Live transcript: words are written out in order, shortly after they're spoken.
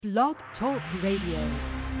Blog Talk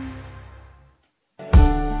Radio.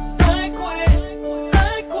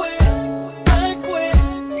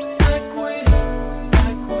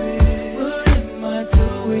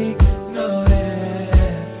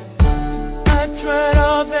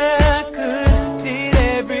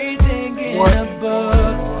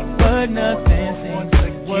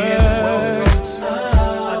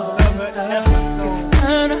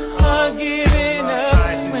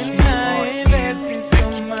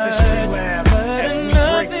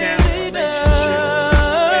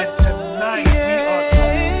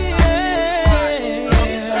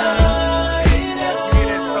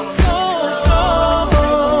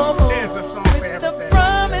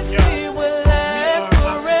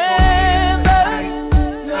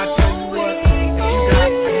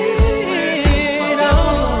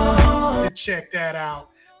 Check that out.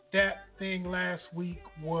 That thing last week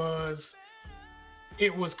it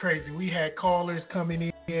was crazy. We had callers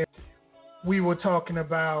coming in. We were talking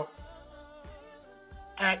about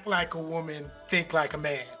act like a woman, think like a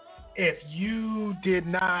man. If you did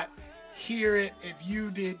not hear it, if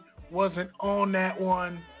you wasn't on that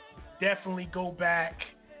one, definitely go back,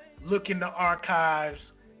 look in the archives,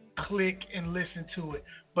 click and listen to it.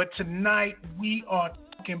 But tonight we are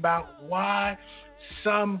talking about why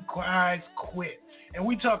some guys quit. And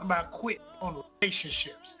we talk about quitting on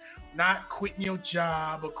relationships, not quitting your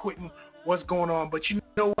job or quitting what's going on. But you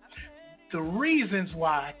know what? The reasons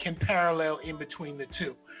why can parallel in between the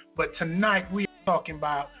two. But tonight we are talking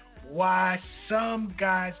about why some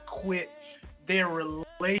guys quit their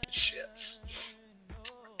relationships.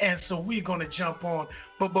 And so we're going to jump on.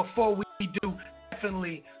 But before we do,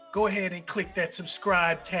 definitely go ahead and click that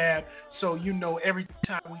subscribe tab so you know every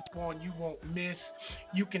time we go on you won't miss.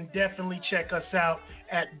 You can definitely check us out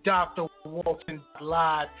at Dr. Walton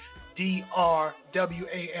Live, DrWalton.live.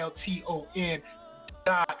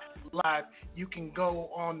 You can go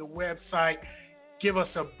on the website, give us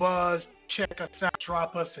a buzz, check us out,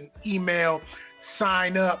 drop us an email,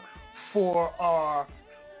 sign up for our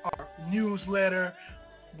newsletter.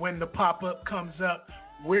 When the pop-up comes up,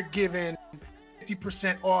 we're giving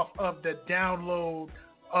 50% off of the download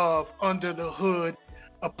of Under the Hood,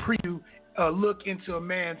 a preview, a look into a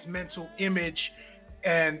man's mental image,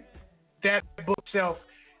 and that book itself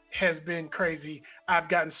has been crazy. I've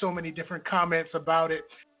gotten so many different comments about it.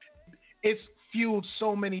 It's fueled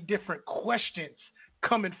so many different questions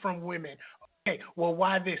coming from women. Okay, well,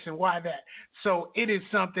 why this and why that? So it is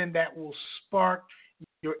something that will spark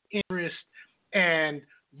your interest, and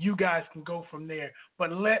you guys can go from there.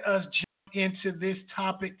 But let us jump into this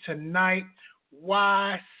topic tonight,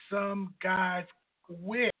 why some guys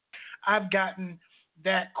quit. I've gotten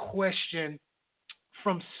that question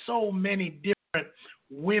from so many different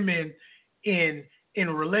women in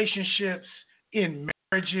relationships, in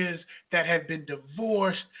marriages that have been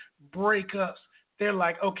divorced, breakups. They're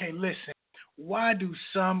like, okay, listen, why do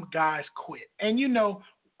some guys quit? And you know,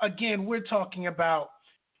 again, we're talking about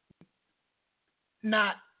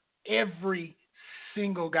not every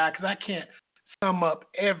single guy, because I can't sum up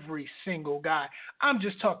every single guy. I'm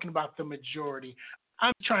just talking about the majority.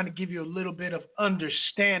 I'm trying to give you a little bit of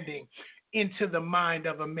understanding into the mind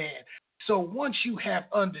of a man. So once you have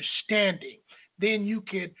understanding, then you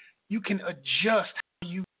can adjust how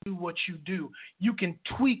you do what you do. You can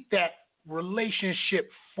tweak that relationship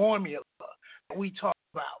formula that we talk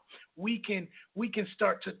about. We can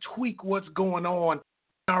start to tweak what's going on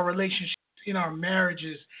in our relationships, in our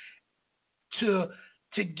marriages, to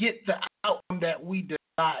get the outcome that we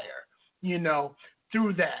desire, you know,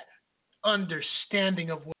 through that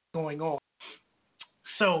understanding of what's going on.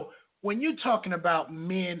 So when you're talking about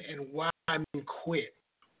men and why men quit,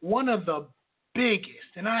 one of the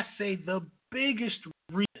biggest, and I say the biggest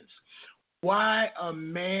reasons why a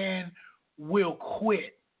man will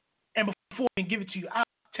quit, and before I can give it to you, I'll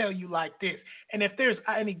tell you like this, and if there's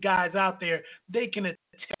any guys out there, they can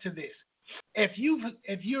attest to this. If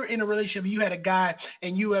you're in a relationship, you had a guy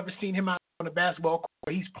and you ever seen him out on the basketball court,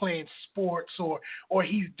 or he's playing sports or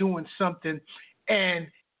he's doing something and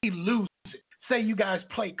he loses it. Say you guys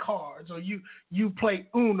play cards, or you play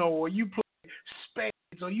Uno, or you play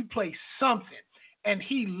spades, or you play something, and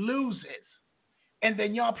he loses, and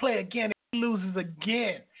then y'all play again and he loses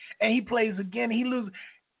again, and he plays again and he loses.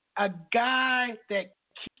 A guy that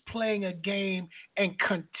keeps playing a game and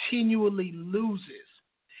continually loses,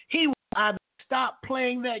 he will either stop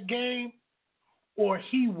playing that game or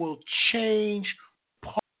he will change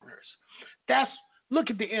partners. Look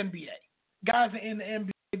at the NBA. Guys in the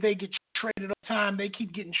NBA, they get traded all the time. They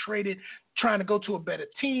keep getting traded, trying to go to a better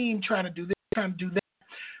team, trying to do this, trying to do that.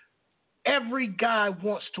 Every guy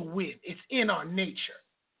wants to win. It's in our nature.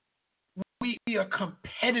 we are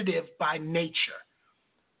competitive by nature.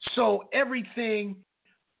 So everything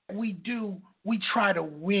we do, we try to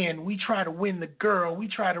win. We try to win the girl. We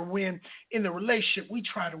try to win in the relationship. We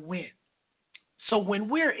try to win. So when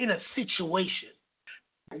we're in a situation,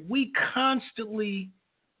 we constantly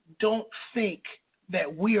don't think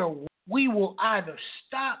that we will either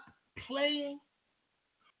stop playing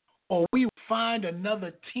or we will find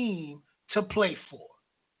another team to play for.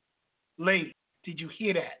 Ladies, did you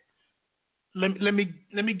hear that? Let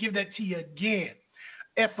me give that to you again.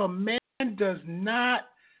 If a man does not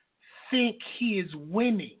think he is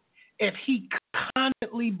winning, if he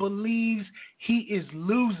constantly believes he is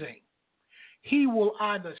losing, he will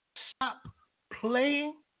either stop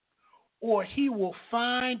playing or he will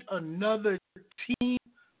find another team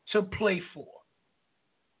to play for.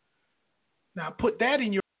 Now, put that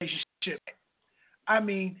in your relationship. I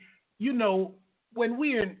mean, when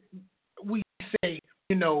we say,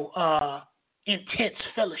 intense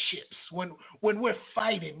fellowships, when we're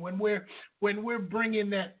fighting, when we're bringing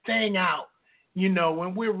that thing out,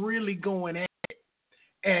 when we're really going at it,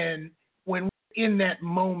 and when we're in that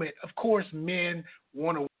moment, of course, men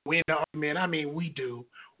want to win the argument. I mean, we do.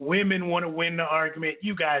 Women want to win the argument.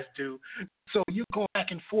 You guys do. So you're going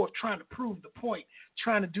back and forth trying to prove the point,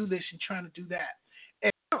 trying to do this and trying to do that.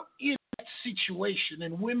 And in that situation,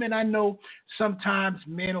 and women, I know sometimes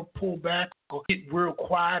men will pull back or get real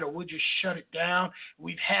quiet, or we'll just shut it down.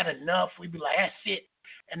 We've had enough. We'd be like, that's it,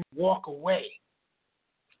 and walk away.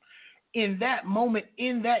 In that moment,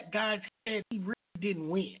 in that guy's head, he really didn't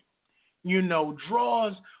win.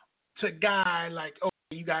 Draws to guy like, oh,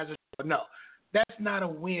 you guys are, no, that's not a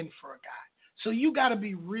win for a guy. So you got to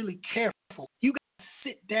be really careful. You got to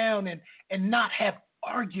sit down and not have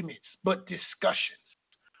arguments, but discussions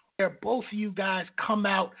where both of you guys come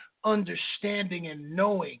out understanding and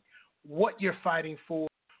knowing what you're fighting for,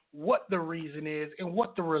 what the reason is, and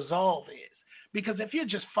what the resolve is. Because if you're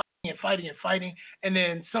just fighting, and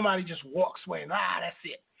then somebody just walks away and, that's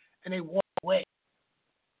it, and they walk away,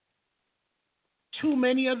 too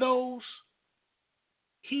many of those,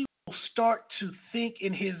 he will start to think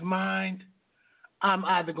in his mind, I'm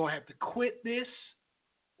either going to have to quit this,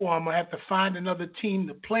 or I'm going to have to find another team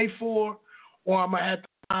to play for, or I'm going to have to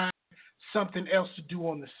find something else to do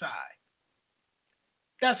on the side.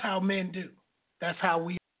 That's how men do. That's how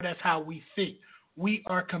we are. That's how we think. We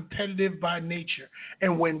are competitive by nature.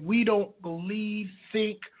 And when we don't believe,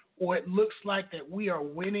 think, or it looks like that we are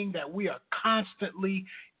winning, that we are constantly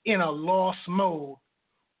in a loss mode,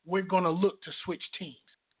 we're going to look to switch teams.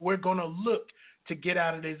 We're going to look to get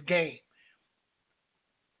out of this game.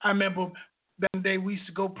 I remember that day we used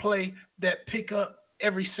to go play that pickup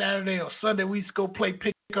every Saturday or Sunday. We used to go play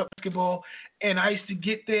pickup basketball, and I used to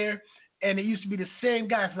get there, and it used to be the same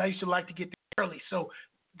guys. I used to like to get there early, so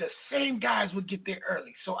the same guys would get there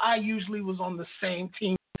early. So I usually was on the same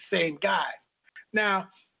team, same guys. Now,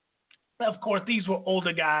 of course, these were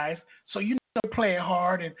older guys, so they're playing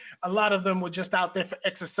hard, and a lot of them were just out there for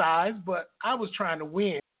exercise, but I was trying to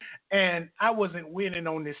win, and I wasn't winning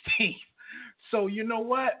on this team. So you know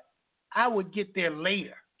what? I would get there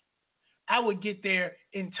later. I would get there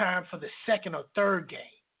in time for the second or third game,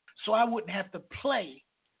 so I wouldn't have to play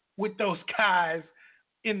with those guys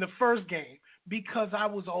in the first game because I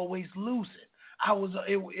was always losing.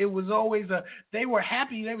 It was always they were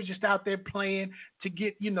happy. They were just out there playing to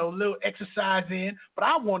get, little exercise in, but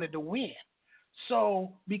I wanted to win.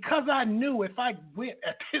 So because I knew if I went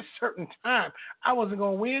at this certain time, I wasn't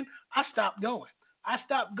going to win, I stopped going. I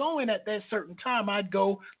stopped going at that certain time. I'd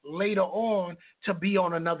go later on to be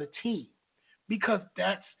on another team because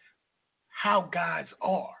that's how guys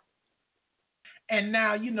are. And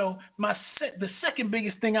now, the second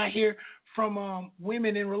biggest thing I hear from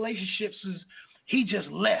women in relationships is he just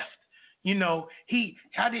left. He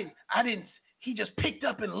just picked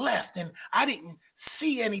up and left, and I didn't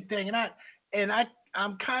see anything. And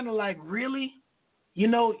I'm kind of like, really? He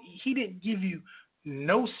didn't give you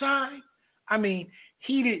no sign. I mean,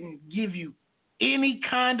 he didn't give you any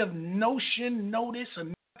kind of notice or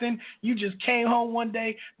nothing. You just came home one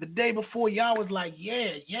day, the day before, y'all was like,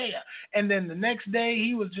 yeah. And then the next day,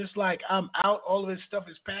 he was just like, I'm out. All of his stuff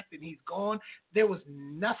is packed and he's gone. There was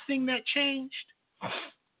nothing that changed.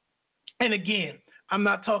 And again, I'm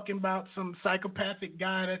not talking about some psychopathic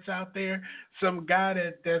guy that's out there, some guy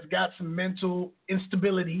that's got some mental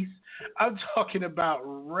instabilities. I'm talking about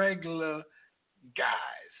regular guys.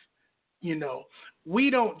 We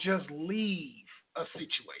don't just leave a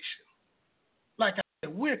situation. Like I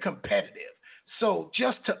said, we're competitive. So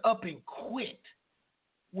just to up and quit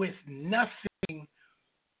with nothing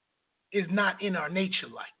is not in our nature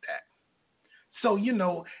like that. So,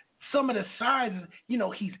 some of the signs,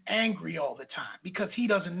 he's angry all the time because he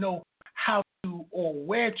doesn't know how to or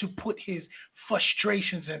where to put his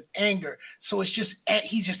frustrations and anger. So he's just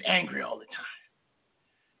angry all the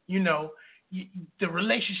time. The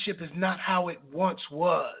relationship is not how it once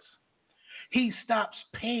was. He stops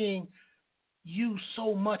paying you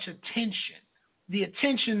so much attention. The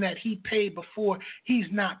attention that he paid before, he's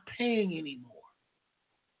not paying anymore.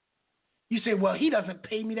 You say, well, he doesn't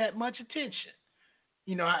pay me that much attention.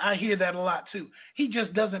 I hear that a lot too. He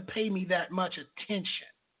just doesn't pay me that much attention.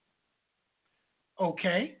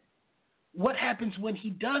 Okay? What happens when he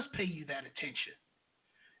does pay you that attention?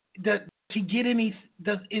 Does he get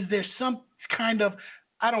is there some kind of,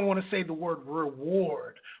 I don't want to say the word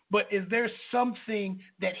reward, but is there something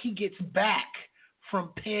that he gets back from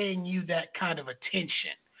paying you that kind of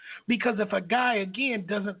attention? Because if a guy, again,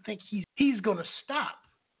 doesn't think he's going to stop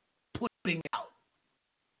putting out,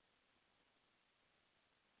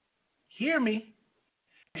 hear me,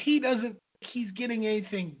 if he doesn't think he's getting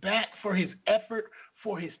anything back for his effort,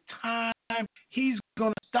 for his time, he's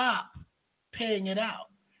going to stop paying it out.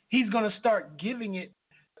 He's going to start giving it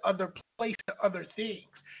other places, other things.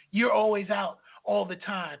 You're always out all the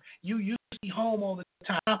time. You used to be home all the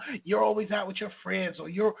time. You're always out with your friends, or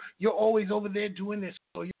you're always over there doing this,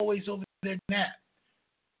 or you're always over there doing that.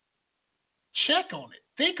 Check on it.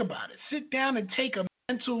 Think about it. Sit down and take a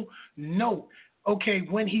mental note. Okay,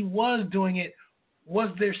 when he was doing it, was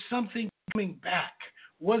there something coming back?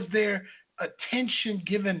 Was there attention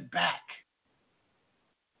given back?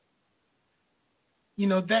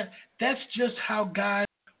 That's just how guys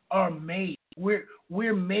are made.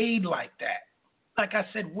 We're made like that. Like I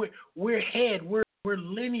said, we're head, we're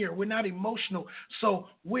linear, we're not emotional, so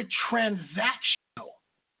we're transactional.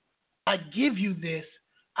 I give you this,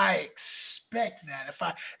 I expect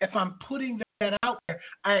that. If I'm putting that out there,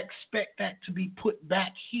 I expect that to be put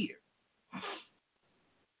back here.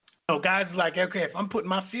 So guys are like, okay, if I'm putting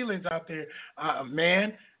my feelings out there,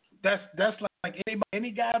 man, that's like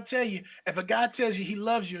any guy will tell you. If a guy tells you he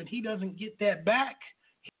loves you and he doesn't get that back,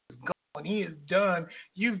 he's gone. He is done.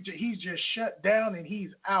 He's just shut down and he's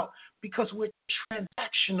out, because we're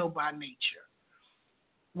transactional by nature.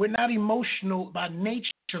 We're not emotional by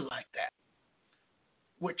nature like that.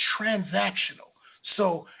 We're transactional.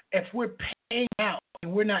 So if we're paying out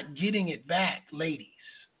and we're not getting it back, ladies,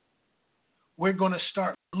 we're going to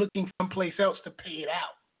start looking someplace else to pay it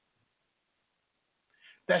out.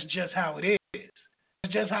 That's just how it is.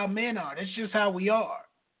 That's just how men are. That's just how we are.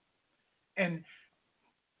 And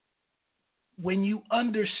when you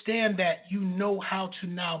understand that, you know how to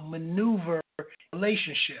now maneuver a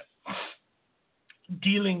relationship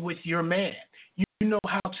dealing with your man. You know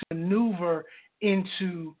how to maneuver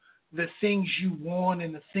into the things you want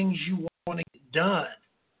and the things you want to get done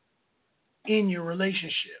in your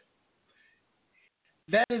relationship.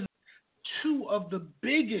 That is two of the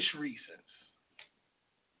biggest reasons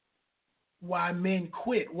why men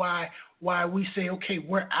quit, why we say, okay,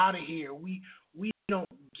 we're out of here. We don't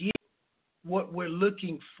get what we're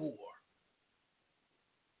looking for.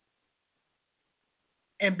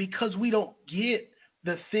 And because we don't get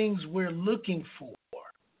the things we're looking for,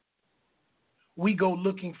 we go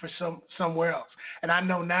looking for somewhere else. And I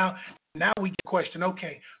know now we get the question,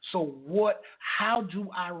 okay, so how do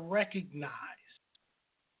I recognize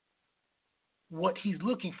what he's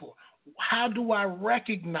looking for? How do I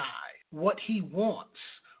recognize what he wants,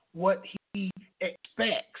 what he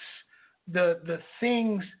expects, the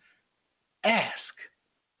things? Ask.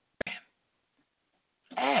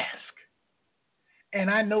 And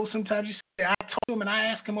I know sometimes you say, I talk to him and I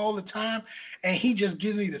ask him all the time, and he just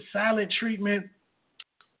gives me the silent treatment,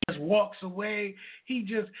 just walks away. He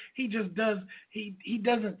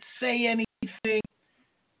doesn't say anything.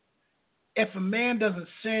 If a man doesn't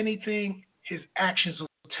say anything, his actions will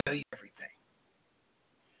tell you everything.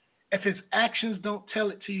 If his actions don't tell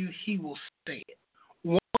it to you, he will say it.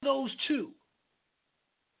 One of those two.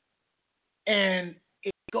 And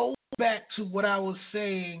it goes back to what I was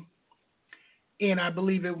saying, and I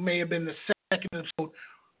believe it may have been the second episode.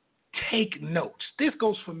 Take notes. This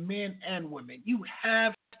goes for men and women. You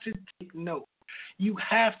have to take notes. You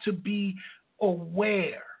have to be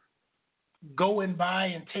aware. Going by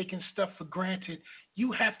and taking stuff for granted,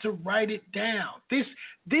 you have to write it down. This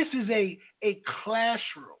is a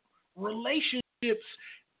classroom. Relationships,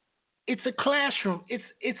 it's a classroom.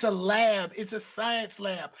 It's a lab. It's a science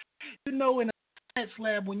lab. In a science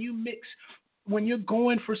lab, when you're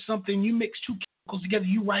going for something, you mix two chemicals together,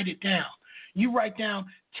 you write it down. You write down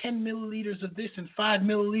 10 milliliters of this and 5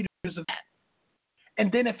 milliliters of that.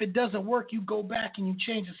 And then if it doesn't work, you go back and you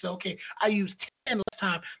change it. So, okay, I used 10 last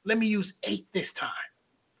time. Let me use 8 this time.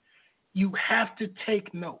 You have to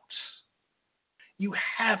take notes. You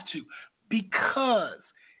have to, because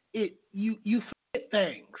you forget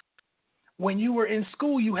things. When you were in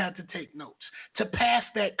school, you had to take notes. To pass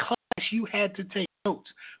that class, you had to take notes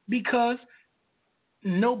because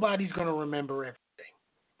nobody's going to remember everything.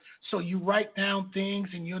 So you write down things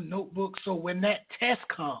in your notebook so when that test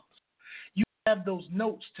comes, you have those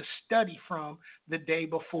notes to study from the day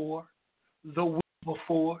before, the week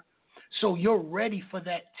before, so you're ready for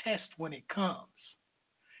that test when it comes.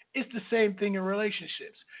 It's the same thing in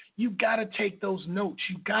relationships. You got to take those notes.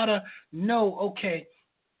 You got to know, okay,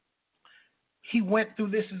 he went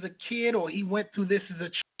through this as a kid or he went through this as a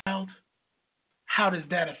child. How does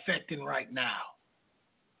that affect him right now?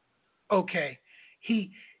 Okay,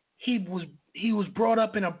 he was brought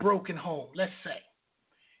up in a broken home, let's say.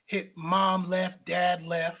 His mom left, dad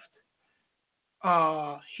left.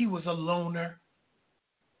 He was a loner.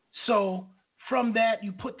 So from that,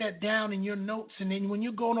 you put that down in your notes, and then when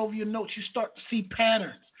you're going over your notes, you start to see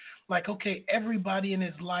patterns. Like, okay, everybody in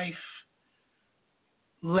his life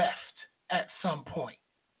left at some point.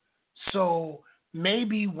 So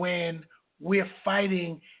maybe when we're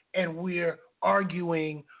fighting and we're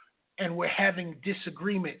arguing and we're having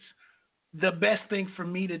disagreements, the best thing for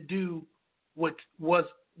me to do would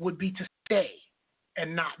be to stay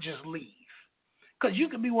and not just leave. Because you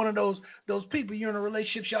could be one of those people, you're in a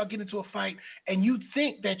relationship, y'all get into a fight, and you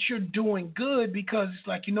think that you're doing good because it's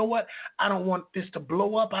like, you know what, I don't want this to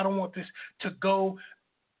blow up. I don't want this to go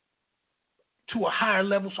to a higher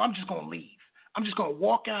level, so I'm just going to leave. I'm just going to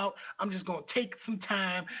walk out. I'm just going to take some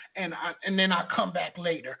time, and then I'll come back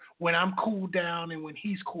later when I'm cooled down and when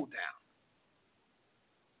he's cooled down.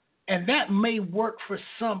 And that may work for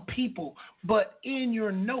some people, but in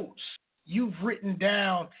your notes, you've written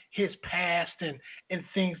down his past and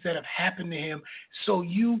things that have happened to him. So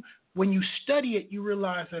when you study it, you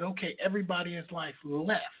realize that, okay, everybody in his life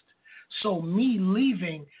left. So me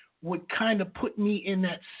leaving would kind of put me in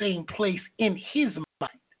that same place in his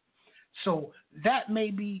mind. So that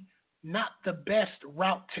may be not the best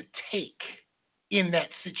route to take in that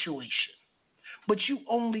situation. But you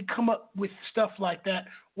only come up with stuff like that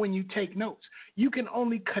when you take notes. You can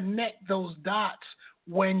only connect those dots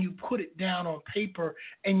when you put it down on paper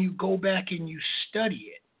and you go back and you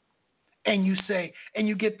study it. And you say, and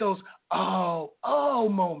you get those oh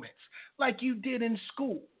moments like you did in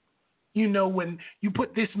school. You know, when you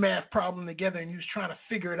put this math problem together and you was trying to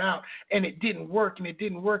figure it out and it didn't work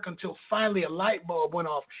until finally a light bulb went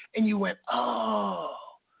off and you went, oh,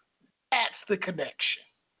 that's the connection.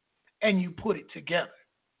 And you put it together.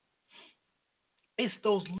 It's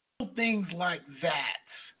those little things like that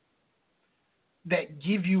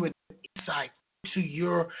give you an insight to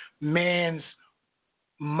your man's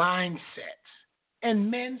mindset. And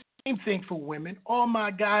men, same thing for women. All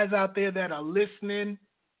my guys out there that are listening,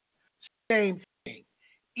 same thing.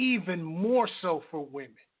 Even more so for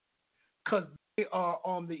women, because they are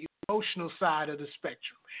on the emotional side of the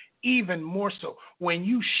spectrum. Even more so. When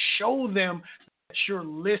you show them that you're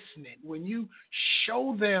listening, when you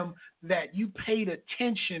show them that you paid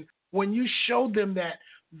attention, when you show them that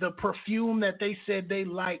the perfume that they said they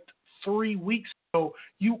liked 3 weeks ago,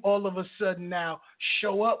 you all of a sudden now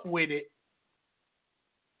show up with it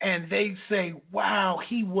and they say, wow,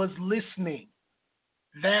 he was listening.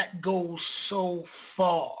 That goes so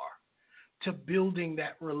far to building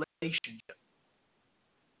that relationship.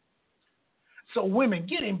 So women,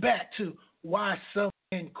 getting back to why some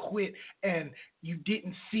men quit and you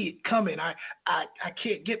didn't see it coming, I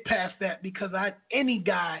can't get past that because any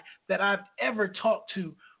guy that I've ever talked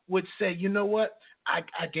to would say, you know what,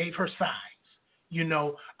 I gave her signs. You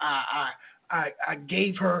know, I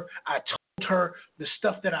gave her, I told her the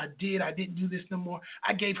stuff that I didn't do this no more.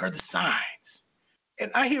 I gave her the signs. And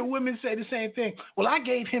I hear women say the same thing. Well, I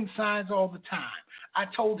gave him signs all the time. I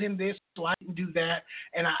told him this, so I didn't do that.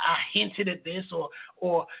 And I hinted at this,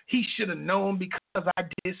 or he should have known because I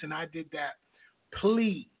did this and I did that.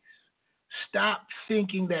 Please stop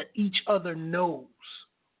thinking that each other knows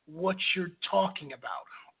what you're talking about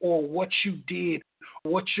or what you did,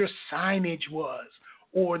 or what your signage was,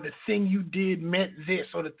 or the thing you did meant this,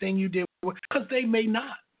 or the thing you did, because they may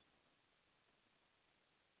not.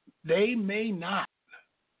 They may not.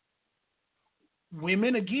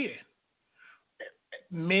 Women, again,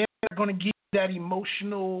 men are going to give you that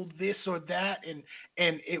emotional this or that, and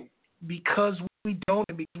it because we don't,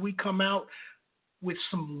 and because we come out with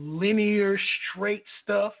some linear, straight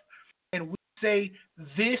stuff, and we say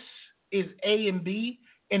this is A and B,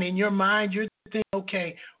 and in your mind you're thinking,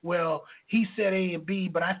 okay, well, he said A and B,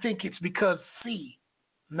 but I think it's because C.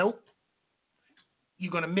 Nope.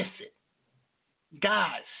 You're going to miss it.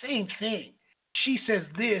 Guys, same thing. She says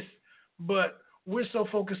this, but we're so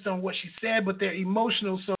focused on what she said, but they're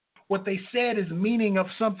emotional. So what they said is meaning of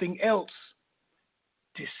something else.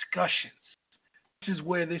 Discussions. This is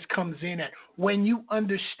where this comes in at. When you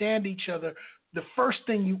understand each other, the first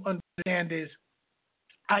thing you understand is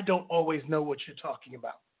I don't always know what you're talking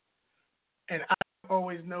about. And I don't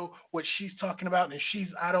always know what she's talking about, and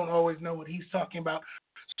I don't always know what he's talking about.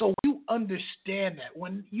 So you understand that.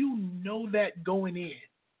 When you know that going in,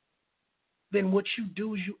 then what you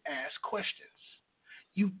do is you ask questions.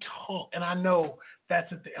 You talk. And I know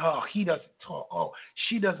that's a thing. Oh, he doesn't talk. Oh,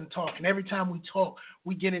 she doesn't talk. And every time we talk,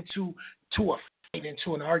 we get into a fight,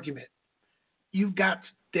 into an argument.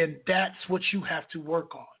 Then that's what you have to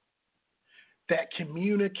work on. That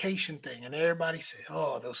communication thing. And everybody says,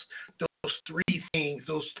 oh, those three things,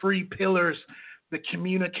 those three pillars, the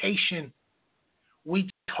communication. We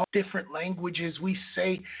talk different languages. We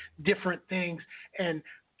say different things. And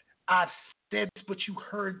I've said this, but you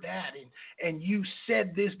heard that. And you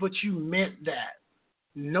said this, but you meant that.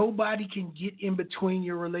 Nobody can get in between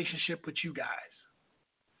your relationship but you guys.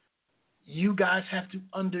 You guys have to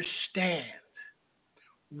understand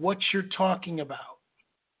what you're talking about,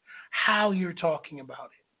 how you're talking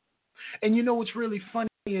about it. And you know what's really funny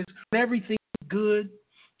is when everything's good,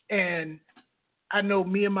 and I know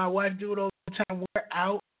me and my wife do it all the time, we're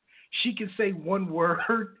out, she can say one word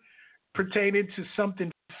pertaining to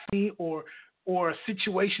something funny or a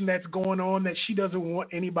situation that's going on that she doesn't want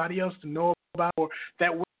anybody else to know about or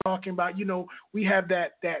that we're talking about. You know, we have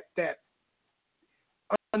that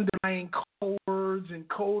underlying code words and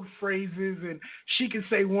code phrases, and she can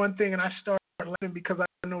say one thing and I start laughing because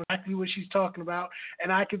I know exactly what she's talking about,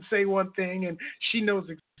 and I can say one thing and she knows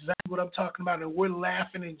exactly what I'm talking about, and we're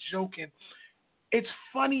laughing and joking. It's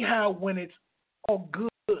funny how when it's all good,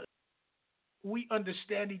 we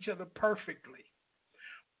understand each other perfectly.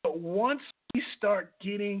 But once we start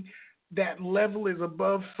getting that level is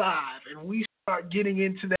above 5 and we start getting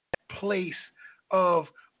into that place of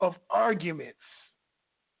arguments,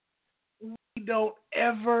 we don't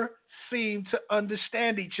ever seem to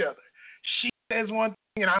understand each other. She says one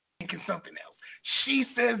thing and I'm thinking something else. She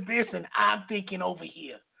says this and I'm thinking over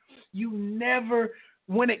here. You never,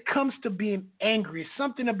 when it comes to being angry,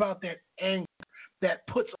 something about that anger that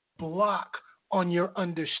puts a block on your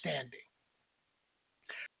understanding.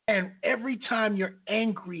 And every time you're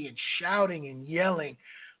angry and shouting and yelling,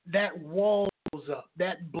 that wall goes up,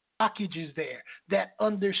 that blockage is there, that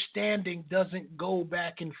understanding doesn't go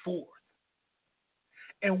back and forth.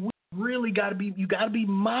 And we really you got to be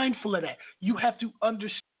mindful of that. You have to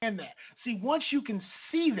understand that. See, once you can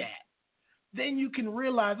see that, then you can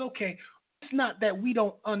realize, okay, it's not that we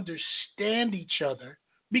don't understand each other,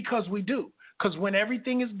 because we do. Because when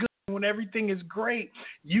everything is good, when everything is great,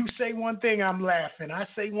 you say one thing, I'm laughing. I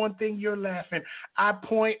say one thing, you're laughing. I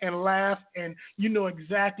point and laugh, and you know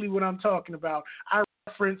exactly what I'm talking about. I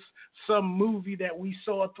reference some movie that we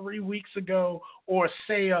saw 3 weeks ago, or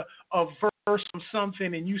say a verse from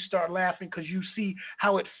something, and you start laughing because you see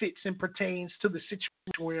how it fits and pertains to the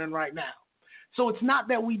situation we're in right now. So it's not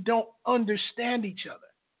that we don't understand each other.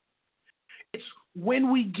 It's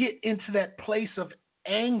when we get into that place of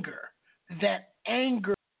anger, that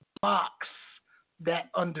anger blocks that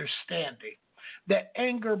understanding. That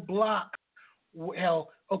anger blocks, well,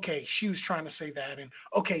 okay, she was trying to say that, and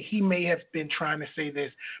okay, he may have been trying to say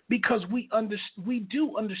this, because we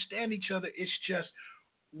do understand each other. It's just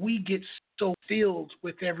we get so filled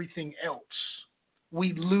with everything else,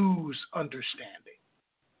 we lose understanding.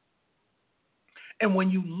 And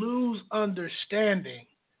when you lose understanding,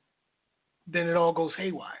 then it all goes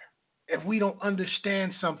haywire. If we don't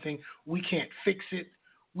understand something, we can't fix it.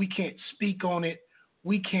 We can't speak on it.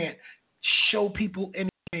 We can't show people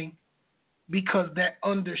anything, because that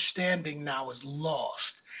understanding now is lost.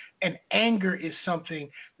 And anger is something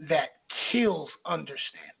that kills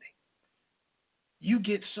understanding. You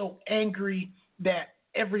get so angry that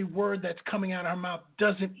every word that's coming out of her mouth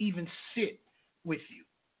doesn't even sit with you.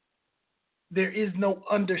 There is no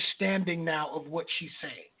understanding now of what she's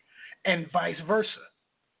saying, and vice versa.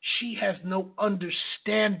 She has no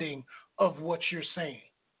understanding of what you're saying.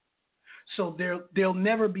 So there'll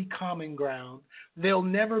never be common ground. There'll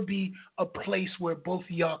never be a place where both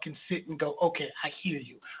of y'all can sit and go, okay, I hear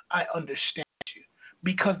you. I understand you.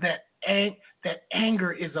 Because that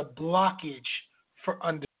anger is a blockage for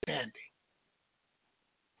understanding.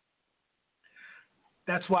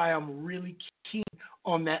 That's why I'm really keen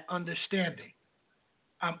on that understanding.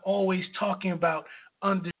 I'm always talking about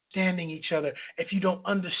understanding each other. If you don't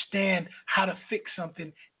understand how to fix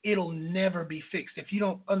something, it'll never be fixed. If you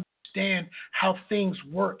don't understand understand how things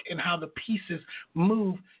work and how the pieces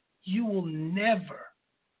move, you will never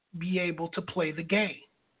be able to play the game.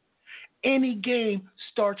 Any game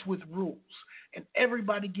starts with rules, and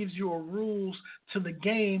everybody gives you a rules to the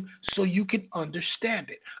game so you can understand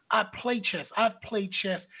it. I play chess. I've played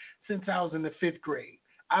chess since I was in the 5th grade.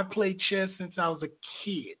 I played chess since I was a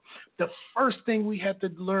kid. The first thing we had to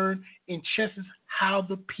learn in chess is how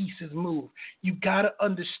the pieces move. You got to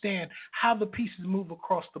understand how the pieces move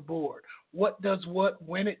across the board. What does what,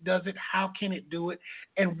 when it does it, how can it do it,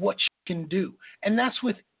 and what you can do. And that's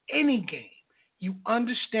with any game. You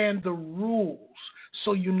understand the rules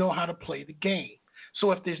so you know how to play the game.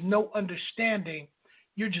 So if there's no understanding,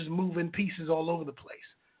 you're just moving pieces all over the place.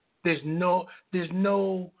 There's no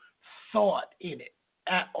thought in it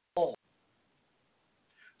at all.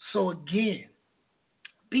 So again,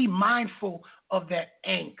 be mindful of that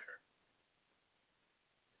anger.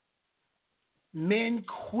 Men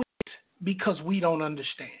quit because we don't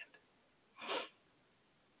understand.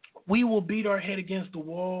 We will beat our head against the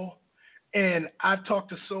wall, and I've talked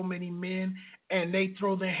to so many men, and they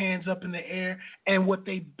throw their hands up in the air, and what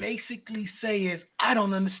they basically say is, I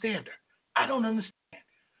don't understand her. I don't understand.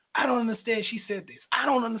 I don't understand she said this. I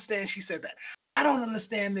don't understand she said that. I don't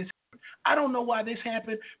understand this. I don't know why this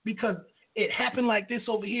happened because it happened like this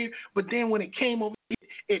over here, but then when it came over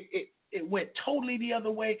here, it went totally the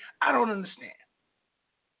other way. I don't understand.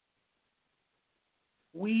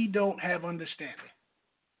 We don't have understanding.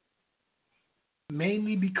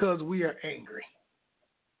 Mainly because we are angry.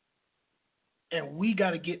 And we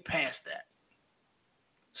got to get past that.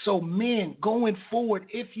 So men, going forward,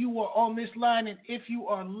 if you are on this line and if you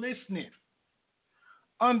are listening,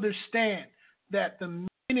 understand that the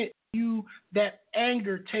minute that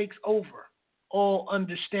anger takes over, all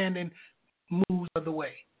understanding moves the other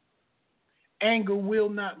way. Anger will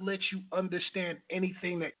not let you understand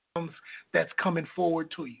anything that's coming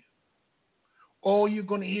forward to you. All you're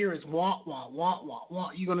going to hear is want, want, want, want,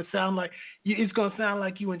 want. You're going to sound like it's going to sound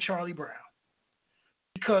like you and Charlie Brown.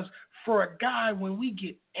 Because for a guy, when we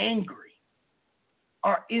get angry,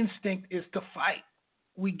 our instinct is to fight.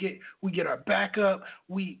 We get our back up.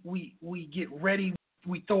 We get ready.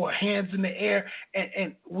 We throw our hands in the air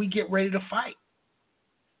and we get ready to fight.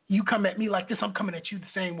 You come at me like this, I'm coming at you the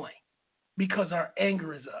same way because our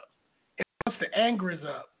anger is up. And once the anger is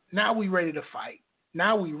up, now we ready to fight.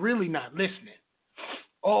 Now we really not listening.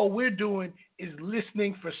 All we're doing is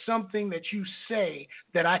listening for something that you say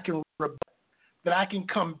that I can rebut, that I can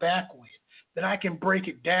come back with, that I can break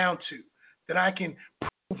it down to, that I can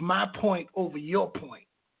prove my point over your point.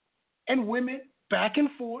 And women, back and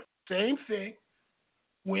forth, same thing.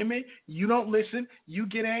 Women, you don't listen, you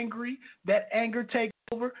get angry, that anger takes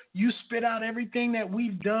over, you spit out everything that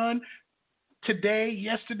we've done today,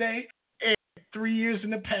 yesterday, and 3 years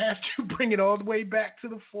in the past, you bring it all the way back to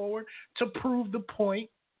the forward to prove the point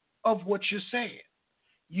of what you're saying.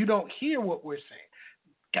 You don't hear what we're saying.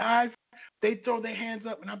 Guys, they throw their hands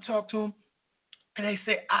up, and I talk to them, and they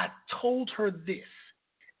say, I told her this,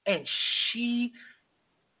 and she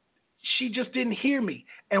just didn't hear me.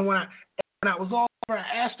 And when I was all over,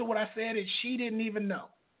 I asked her what I said, and she didn't even know.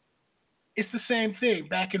 It's the same thing,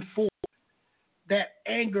 back and forth. That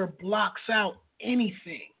anger blocks out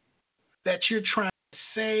anything that you're trying to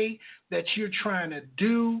say, that you're trying to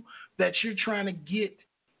do, that you're trying to get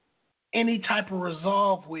any type of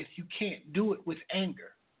resolve with. You can't do it with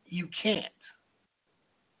anger. You can't.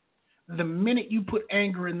 The minute you put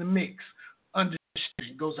anger in the mix,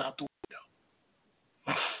 understanding goes out the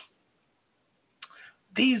window.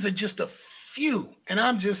 These are just a few, and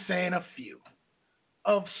I'm just saying a few,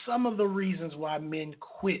 of some of the reasons why men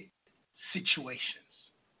quit situations.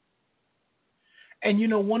 And you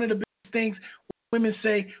know, one of the big things women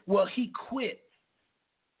say, well, he quit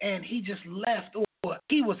and he just left, or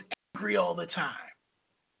he was angry all the time.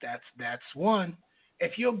 That's one.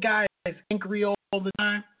 If your guy is angry all the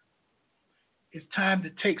time, it's time to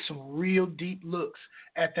take some real deep looks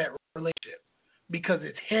at that relationship because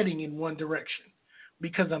it's heading in one direction.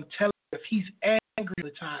 Because I'm telling you, if he's angry all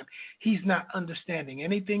the time, he's not understanding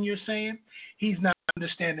anything you're saying. He's not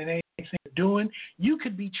understanding anything you're doing. You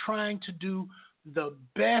could be trying to do the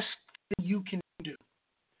best thing you can do.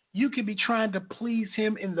 You could be trying to please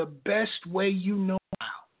him in the best way you know how.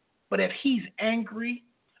 But if he's angry,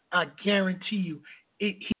 I guarantee you,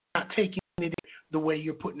 he's not taking it the way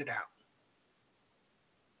you're putting it out.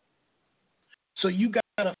 So you got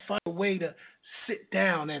to find a way to sit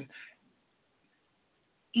down and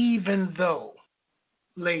even though,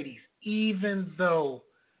 ladies, even though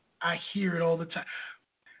I hear it all the time,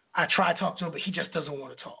 I try to talk to him, but he just doesn't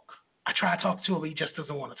want to talk. I try to talk to him, but he just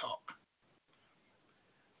doesn't want to talk.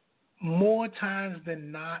 more times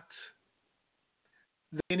than not,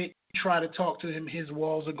 the minute you try to talk to him, his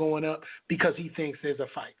walls are going up because he thinks there's a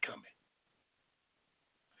fight coming.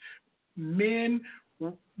 Men,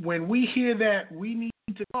 when we hear that we need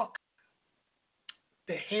to talk,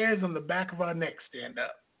 the hairs on the back of our neck stand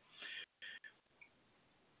up.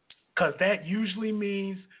 Because that usually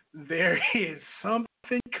means there is something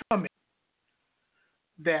coming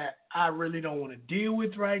that I really don't want to deal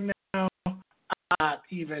with right now. I'm not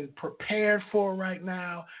even prepared for right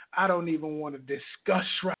now. I don't even want to discuss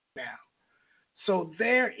right now. So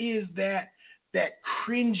there is that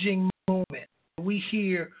cringing moment. We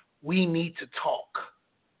hear we need to talk.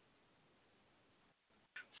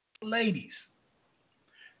 Ladies,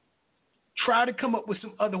 try to come up with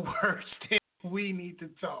some other words than we need to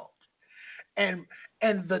talk. And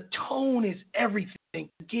the tone is everything.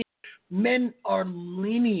 Again, men are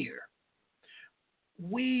linear.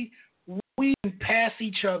 We can pass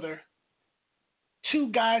each other.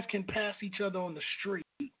 Two guys can pass each other on the street.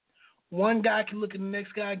 One guy can look at the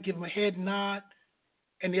next guy, give him a head nod,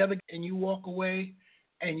 and the other, and you walk away,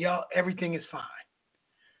 and y'all, everything is fine.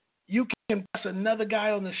 You can pass another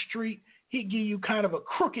guy on the street, he'd give you kind of a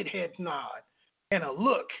crooked head nod and a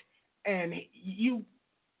look, and you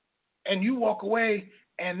walk away,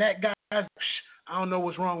 and that guy, I don't know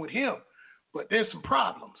what's wrong with him, but there's some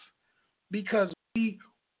problems because we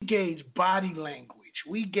gauge body language.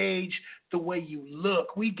 We gauge the way you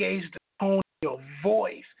look. We gauge the tone of your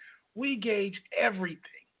voice. We gauge everything.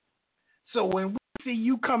 So when we see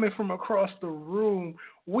you coming from across the room,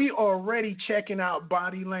 we already checking out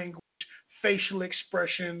body language, facial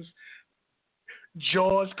expressions,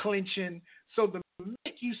 jaws clenching. So the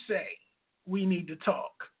minute you say, we need to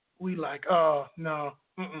talk, we like, oh, no,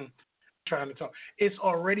 trying to talk. It's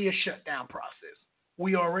already a shutdown process.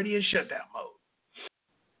 We already in shutdown mode.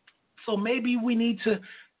 So maybe we need to,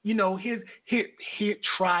 here,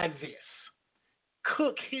 try this.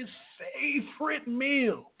 Cook his favorite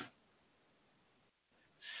meal.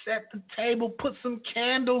 Set the table, put some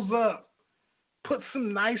candles up. Put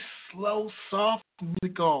some nice, slow, soft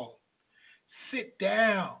music on. Sit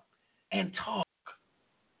down and talk.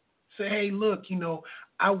 Say, hey, look,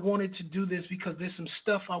 I wanted to do this because there's some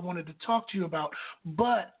stuff I wanted to talk to you about,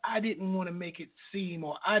 but I didn't want to make it seem,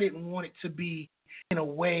 or I didn't want it to be in a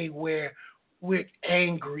way where we're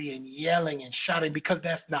angry and yelling and shouting, because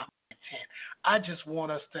that's not my intent. I just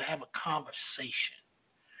want us to have a conversation.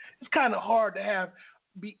 It's kind of hard to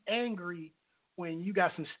be angry when you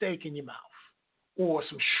got some steak in your mouth, or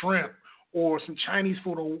some shrimp, or some Chinese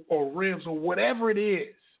food, or ribs, or whatever it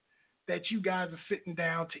is that you guys are sitting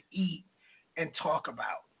down to eat and talk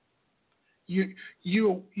about.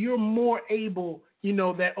 You're more able,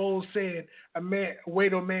 that old saying, a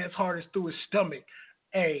weight on a man's heart is through his stomach.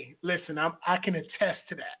 Hey, listen, I can attest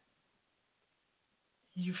to that.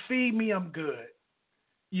 You feed me, I'm good.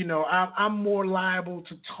 I'm more liable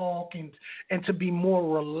to talk and to be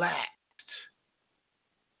more relaxed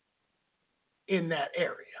in that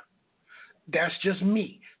area. That's just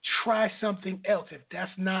me. Try something else. If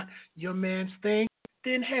that's not your man's thing,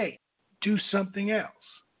 then hey, do something else.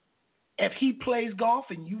 If he plays golf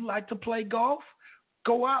and you like to play golf,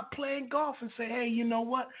 go out playing golf and say, hey, you know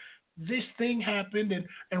what? This thing happened,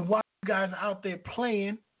 and while you guys are out there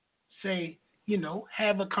playing, say,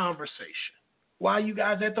 have a conversation. While you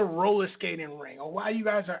guys at the roller skating ring, or while you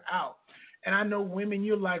guys are out. And I know women,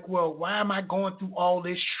 you're like, well, why am I going through all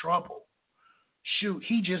this trouble? Shoot,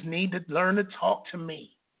 he just need to learn to talk to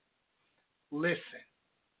me. Listen,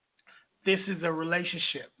 this is a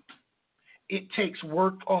relationship. It takes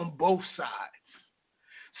work on both sides.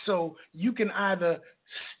 So you can either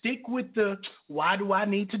stick with the, why do I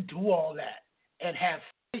need to do all that, and have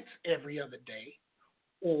fights every other day,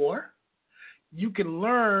 or you can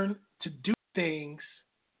learn to do things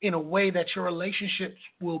in a way that your relationships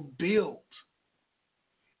will build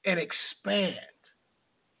and expand.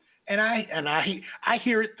 And I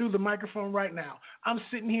hear it through the microphone right now. I'm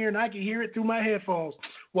sitting here and I can hear it through my headphones.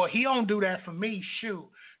 Well, he don't do that for me. Shoot,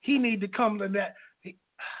 he need to come to that.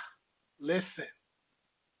 Listen.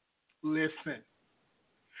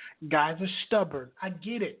 Guys are stubborn. I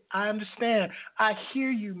get it. I understand. I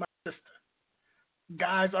hear you, my sister.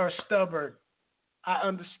 Guys are stubborn. I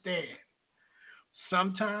understand.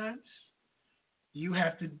 Sometimes you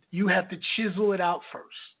have to chisel it out first.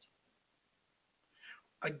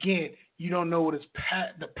 Again, you don't know what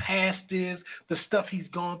the past is, the stuff he's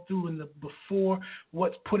gone through in the before,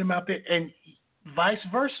 what's put him out there, and vice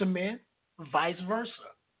versa, man. Vice versa.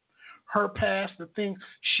 Her past, the things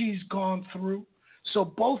she's gone through. So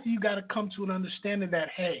both of you got to come to an understanding that,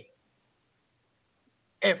 hey,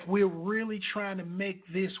 If we're really trying to make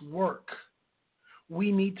this work,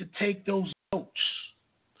 we need to take those notes.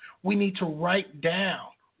 We need to write down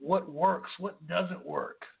what works, what doesn't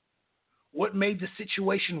work, what made the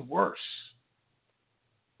situation worse,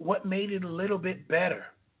 what made it a little bit better.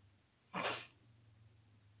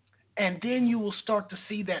 And then you will start to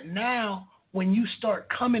see that now when you start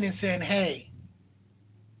coming and saying, hey,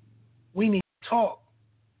 we need to talk,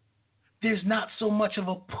 there's not so much of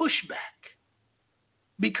a pushback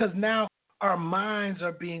because now our minds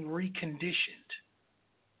are being reconditioned.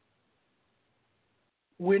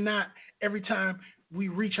 We're not, every time we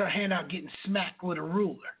reach our hand out, getting smacked with a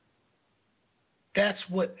ruler. That's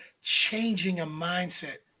what changing a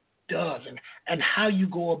mindset does, and how you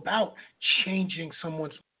go about changing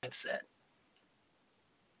someone's mindset.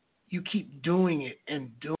 You keep doing it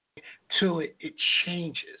and doing it till it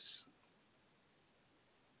changes.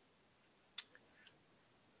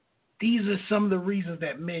 These are some of the reasons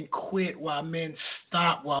that men quit, while men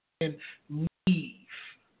stop, while men leave.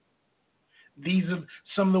 These are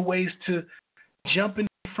some of the ways to jump in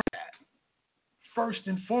front of that. First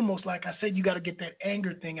and foremost, like I said, you got to get that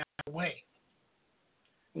anger thing out of the way.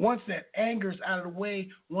 Once that anger's out of the way,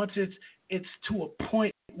 once it's to a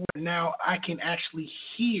point where now I can actually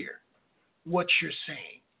hear what you're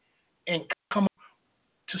saying and come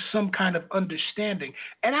to some kind of understanding.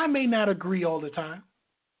 And I may not agree all the time.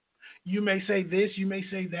 You may say this, you may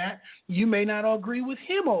say that. You may not agree with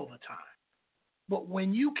him all the time. But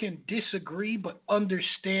when you can disagree but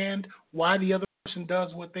understand why the other person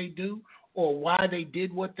does what they do or why they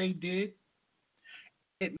did what they did,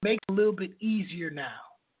 it makes it a little bit easier now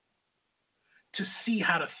to see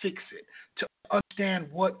how to fix it, to understand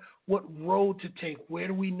what road to take, where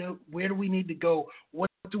do we need to go, what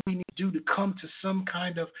do we need to do to come to some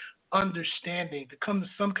kind of understanding, to come to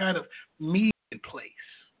some kind of meeting place.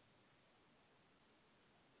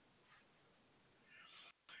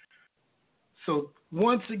 So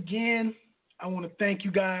once again, I want to thank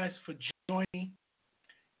you guys for joining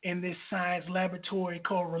in this science laboratory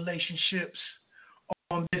called Relationships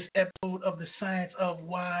on this episode of The Science of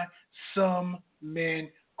Why Some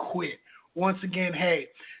Men Quit. Once again, hey,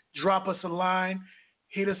 drop us a line.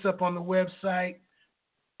 Hit us up on the website,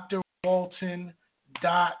 drwalton.live,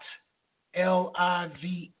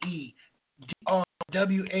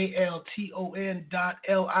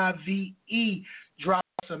 drwalton.live. Drop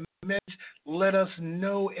us a message. Let us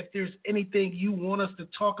know if there's anything you want us to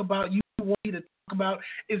talk about, you want me to talk about.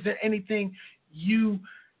 Is there anything you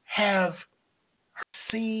have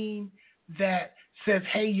seen that says,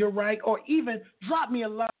 hey, you're right? Or even drop me a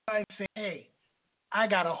line and say, hey, I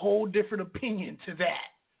got a whole different opinion to that.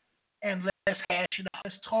 And let's hash it out.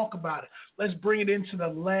 Let's talk about it. Let's bring it into the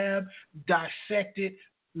lab, dissect it,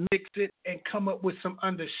 mix it, and come up with some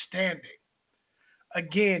understanding.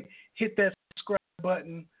 Again, hit that subscribe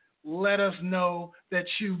button. Let us know that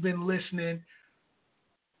you've been listening.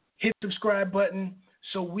 Hit the subscribe button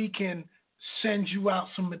so we can send you out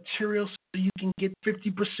some material so you can get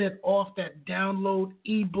 50% off that download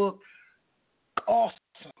ebook. Awesome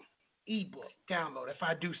ebook download, if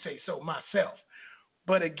I do say so myself.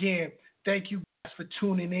 But again, thank you guys for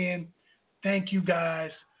tuning in. Thank you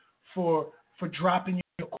guys for dropping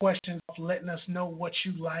your questions, letting us know what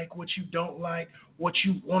you like, what you don't like, what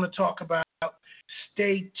you want to talk about.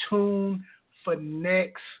 Stay tuned for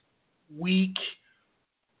next week.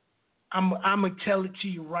 I'm going to tell it to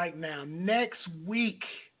you right now. Next week,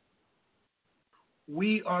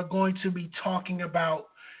 we are going to be talking about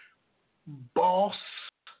boss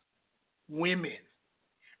women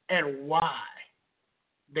and why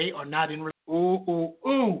they are not in.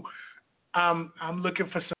 I'm looking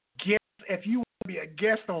for some guests. If you want to be a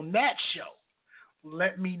guest on that show,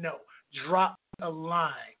 let me know. Drop a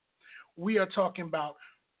line. We are talking about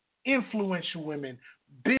influential women,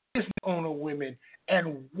 business owner women,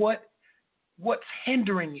 and what's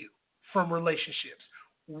hindering you from relationships.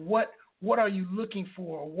 What are you looking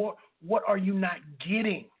for? What are you not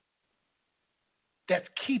getting that's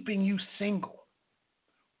keeping you single?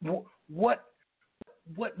 What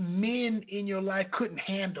men in your life couldn't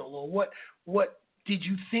handle, or what did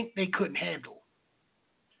you think they couldn't handle?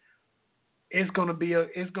 It's gonna be a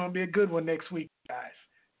good one next week, guys.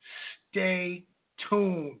 Stay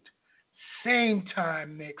tuned. Same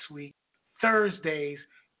time next week, Thursdays,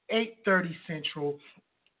 8:30 Central.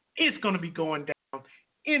 It's gonna be going down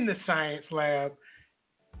in the Science Lab.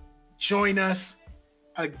 Join us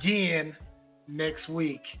again next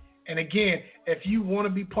week. And again, if you want to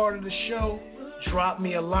be part of the show, drop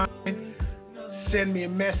me a line, send me a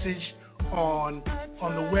message on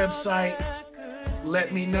the website.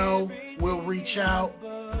 Let me know. We'll reach out.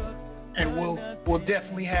 and we'll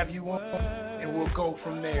definitely have you on, and we'll go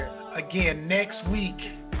from there. Again, next week,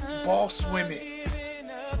 boss women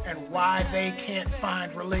and why they can't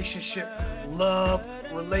find relationship, love,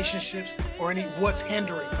 relationships, or what's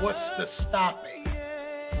hindering, what's the stopping,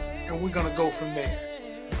 and we're gonna go from there.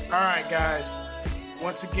 All right, guys.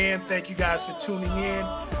 Once again, thank you guys for tuning in.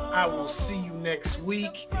 I will see you next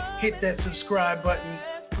week. Hit that subscribe button.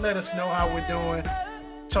 Let us know how we're doing.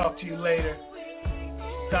 Talk to you later.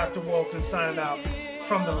 Dr. Walton signing out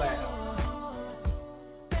from the lab.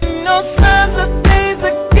 No signs of